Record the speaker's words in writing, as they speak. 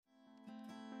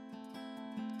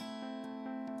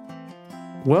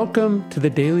Welcome to the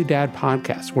Daily Dad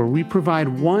Podcast, where we provide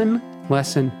one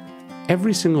lesson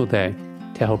every single day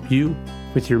to help you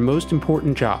with your most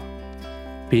important job,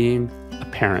 being a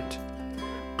parent.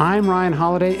 I'm Ryan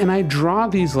Holiday, and I draw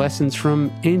these lessons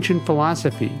from ancient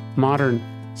philosophy, modern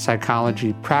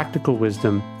psychology, practical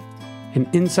wisdom, and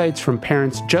insights from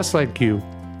parents just like you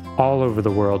all over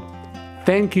the world.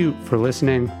 Thank you for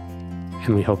listening,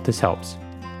 and we hope this helps.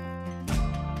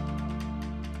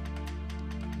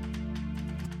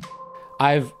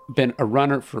 I've been a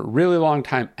runner for a really long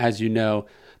time, as you know,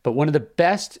 but one of the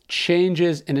best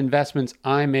changes and investments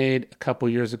I made a couple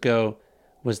years ago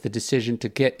was the decision to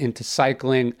get into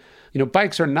cycling. You know,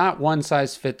 bikes are not one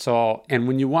size fits all, and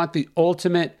when you want the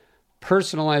ultimate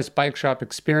personalized bike shop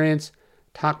experience,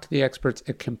 talk to the experts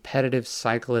at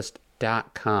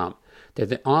CompetitiveCyclist.com. They're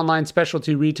the online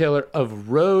specialty retailer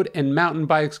of road and mountain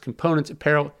bikes, components,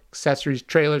 apparel, accessories,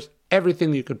 trailers,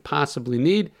 everything you could possibly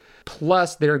need.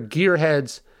 Plus, they're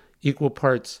gearheads, equal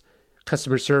parts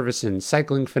customer service and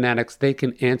cycling fanatics. They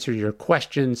can answer your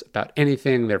questions about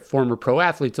anything. They're former pro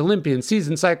athletes, Olympians,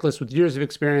 seasoned cyclists with years of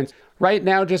experience. Right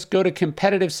now, just go to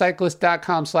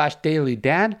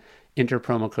CompetitiveCyclist.com/dailydad. Enter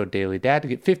promo code dailydad to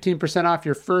get 15% off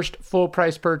your first full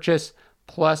price purchase,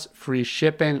 plus free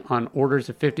shipping on orders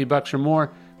of $50 or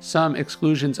more. Some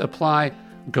exclusions apply.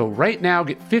 Go right now,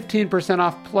 get 15%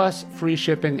 off plus free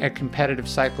shipping at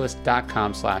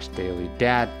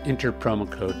CompetitiveCyclist.com/dailydad. Enter promo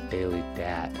code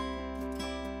dailydad.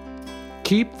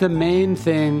 Keep the main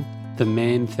thing the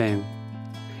main thing.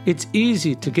 It's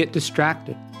easy to get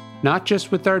distracted, not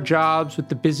just with our jobs, with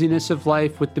the busyness of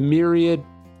life, with the myriad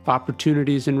of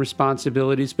opportunities and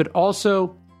responsibilities, but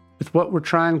also with what we're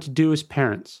trying to do as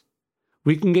parents.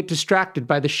 We can get distracted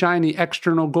by the shiny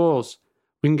external goals.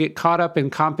 We can get caught up in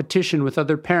competition with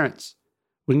other parents.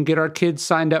 We can get our kids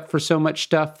signed up for so much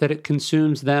stuff that it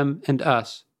consumes them and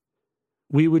us.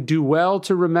 We would do well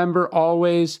to remember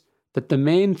always that the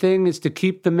main thing is to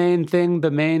keep the main thing the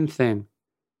main thing.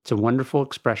 It's a wonderful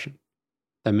expression.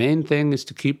 The main thing is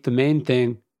to keep the main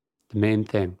thing the main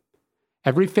thing.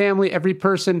 Every family, every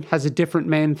person has a different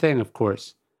main thing, of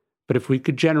course. But if we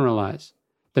could generalize,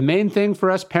 the main thing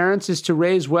for us parents is to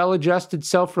raise well-adjusted,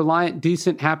 self-reliant,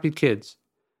 decent, happy kids.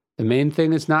 The main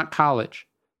thing is not college.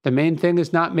 The main thing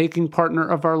is not making partner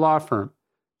of our law firm.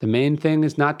 The main thing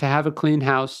is not to have a clean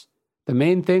house. The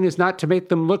main thing is not to make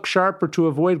them look sharp or to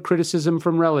avoid criticism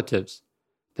from relatives.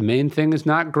 The main thing is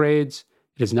not grades.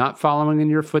 It is not following in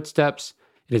your footsteps.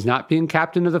 It is not being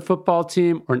captain of the football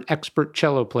team or an expert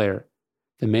cello player.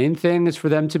 The main thing is for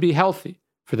them to be healthy,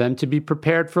 for them to be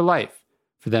prepared for life,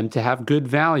 for them to have good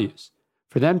values,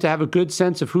 for them to have a good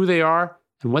sense of who they are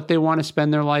and what they want to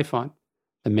spend their life on.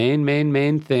 The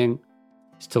main thing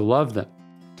is to love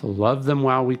them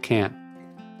while we can.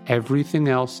 Everything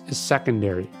else is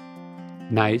secondary.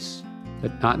 Nice,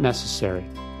 but not necessary.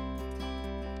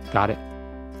 Got it?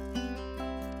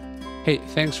 Hey,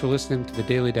 thanks for listening to the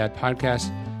Daily Dad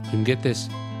Podcast. You can get this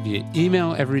via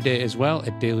email every day as well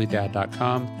at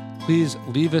dailydad.com. Please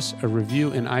leave us a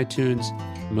review in iTunes.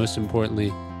 And most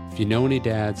importantly, if you know any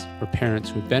dads or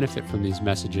parents who would benefit from these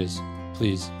messages,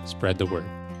 please spread the word.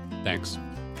 Thanks.